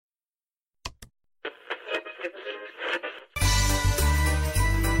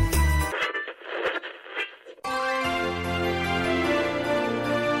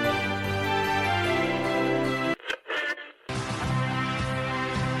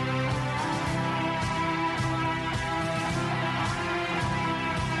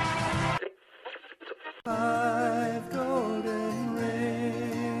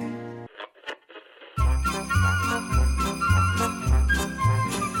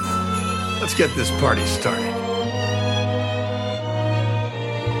Let's get this party started.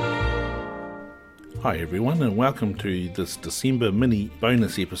 Hi everyone, and welcome to this December mini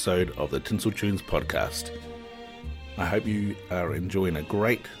bonus episode of the Tinsel Tunes podcast. I hope you are enjoying a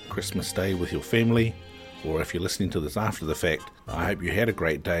great Christmas day with your family, or if you're listening to this after the fact, I hope you had a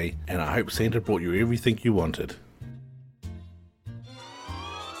great day, and I hope Santa brought you everything you wanted.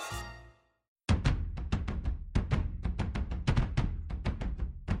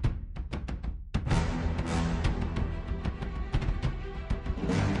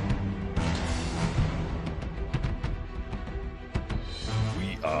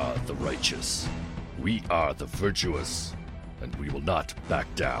 We are the righteous. We are the virtuous. And we will not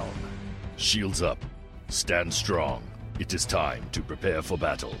back down. Shields up. Stand strong. It is time to prepare for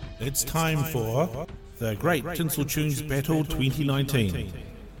battle. It's time for the Great Tinsel Tunes Battle 2019.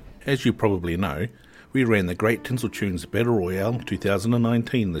 As you probably know, we ran the Great Tinsel Tunes Battle Royale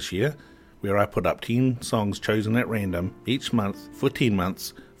 2019 this year, where I put up 10 songs chosen at random each month for 10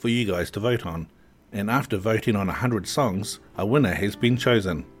 months for you guys to vote on. And after voting on 100 songs, a winner has been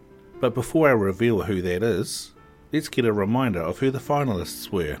chosen. But before I reveal who that is, let's get a reminder of who the finalists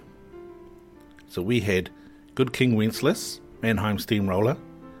were. So we had Good King Wenceslas, Mannheim Steamroller,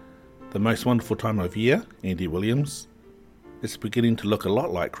 The Most Wonderful Time of Year, Andy Williams, It's Beginning to Look a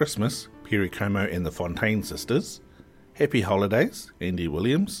Lot Like Christmas, Perry Como and the Fontaine Sisters, Happy Holidays, Andy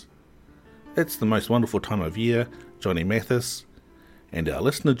Williams, It's the Most Wonderful Time of Year, Johnny Mathis, and our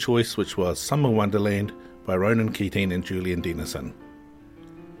listener choice, which was Summer Wonderland by Ronan Keating and Julian Dennison.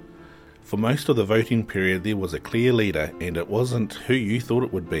 For most of the voting period there was a clear leader, and it wasn't who you thought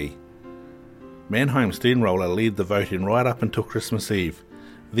it would be. Mannheim Steamroller led the voting right up until Christmas Eve.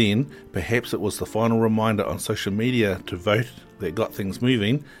 Then, perhaps it was the final reminder on social media to vote that got things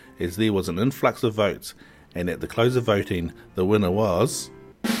moving, as there was an influx of votes, and at the close of voting, the winner was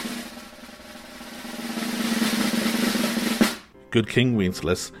Good King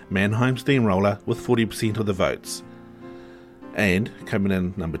Wenceslas, Mannheim Steamroller, with 40% of the votes. And coming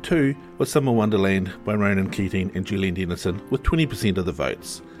in number 2 was Summer Wonderland by Ronan Keating and Julian Dennison with 20% of the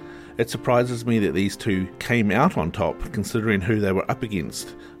votes. It surprises me that these two came out on top, considering who they were up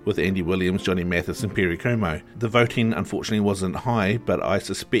against, with Andy Williams, Johnny Mathis and Perry Como. The voting unfortunately wasn't high, but I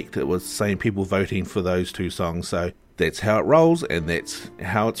suspect it was the same people voting for those two songs, so that's how it rolls and that's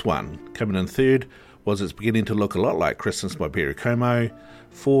how it's won. Coming in third was It's Beginning to Look a Lot Like Christmas by Perry Como.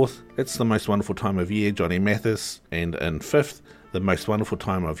 Fourth, It's the Most Wonderful Time of Year, Johnny Mathis. And in fifth, The Most Wonderful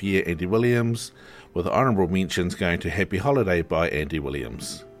Time of Year, Andy Williams, with honourable mentions going to Happy Holiday by Andy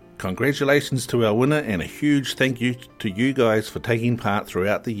Williams. Congratulations to our winner, and a huge thank you to you guys for taking part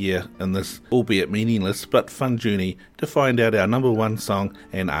throughout the year in this, albeit meaningless but fun journey to find out our number one song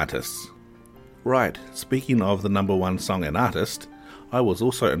and artists. Right, speaking of the number one song and artist, I was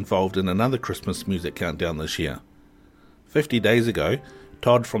also involved in another Christmas music countdown this year. 50 days ago,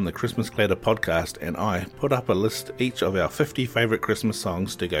 Todd from the Christmas Clatter podcast and I put up a list each of our 50 favourite Christmas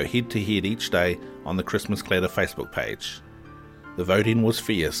songs to go head to head each day on the Christmas Clatter Facebook page. The voting was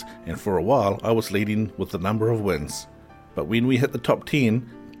fierce, and for a while I was leading with the number of wins. But when we hit the top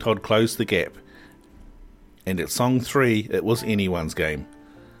 10, Todd closed the gap. And at song 3, it was anyone's game.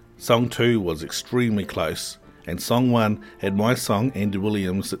 Song 2 was extremely close, and song 1 had my song, Andy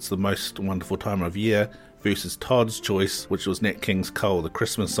Williams' It's the Most Wonderful Time of Year, versus Todd's choice, which was Nat King's Cole, the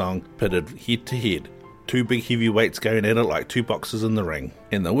Christmas song, pitted head to head. Two big heavyweights going at it like two boxers in the ring.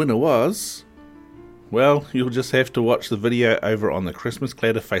 And the winner was... well, you'll just have to watch the video over on the Christmas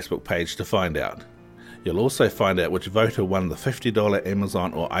Clatter Facebook page to find out. You'll also find out which voter won the $50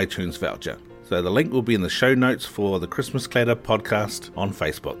 Amazon or iTunes voucher. So the link will be in the show notes for the Christmas Clatter podcast on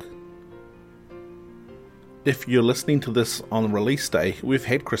Facebook. If you're listening to this on release day, we've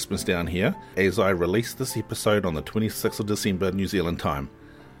had Christmas down here, as I released this episode on the 26th of December New Zealand time.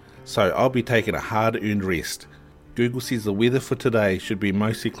 So I'll be taking a hard-earned rest. Google says the weather for today should be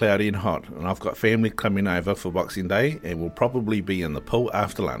mostly cloudy and hot, and I've got family coming over for Boxing Day and will probably be in the pool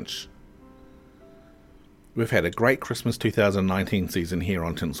after lunch. We've had a great Christmas 2019 season here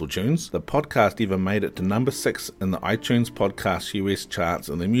on Tinsel Tunes. The podcast even made it to number 6 in the iTunes Podcast US charts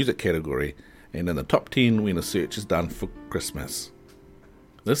in the music category, and in the top 10 when a search is done for Christmas.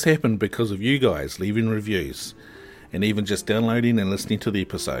 This happened because of you guys leaving reviews, and even just downloading and listening to the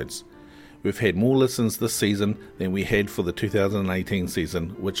episodes. We've had more listens this season than we had for the 2018 season,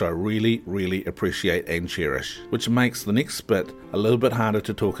 which I really appreciate and cherish, which makes the next bit a little bit harder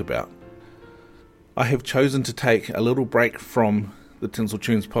to talk about. I have chosen to take a little break from the Tinsel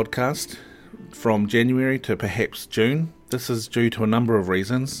Tunes podcast from January to perhaps June. This is due to a number of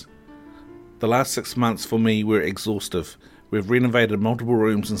reasons. The last 6 months for me were exhaustive, We've renovated multiple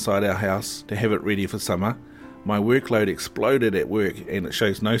rooms inside our house to have it ready for summer. My workload exploded at work and it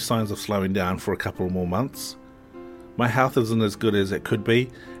shows no signs of slowing down for a couple more months. My health isn't as good as it could be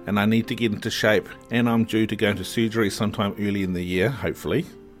and I need to get into shape, and I'm due to go into surgery sometime early in the year, hopefully.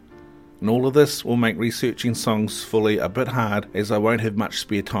 And all of this will make researching songs fully a bit hard as I won't have much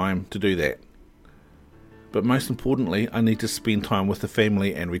spare time to do that. But most importantly, I need to spend time with the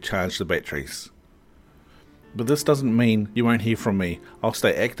family and recharge the batteries. But this doesn't mean you won't hear from me. I'll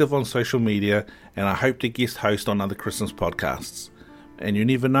stay active on social media and I hope to guest host on other Christmas podcasts. And you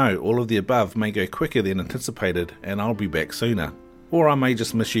never know, all of the above may go quicker than anticipated and I'll be back sooner. Or I may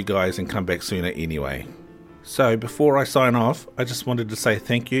just miss you guys and come back sooner anyway. So before I sign off, I just wanted to say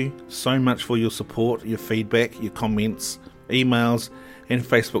thank you so much for your support, your feedback, your comments, emails and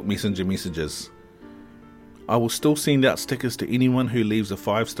Facebook Messenger messages. I will still send out stickers to anyone who leaves a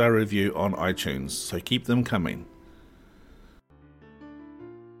 5-star review on iTunes, so keep them coming.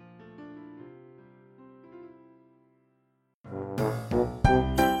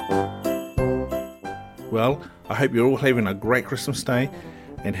 Well, I hope you're all having a great Christmas Day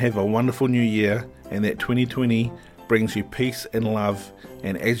and have a wonderful new year, and that 2020 brings you peace and love,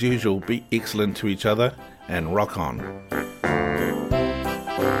 and as usual, be excellent to each other and rock on.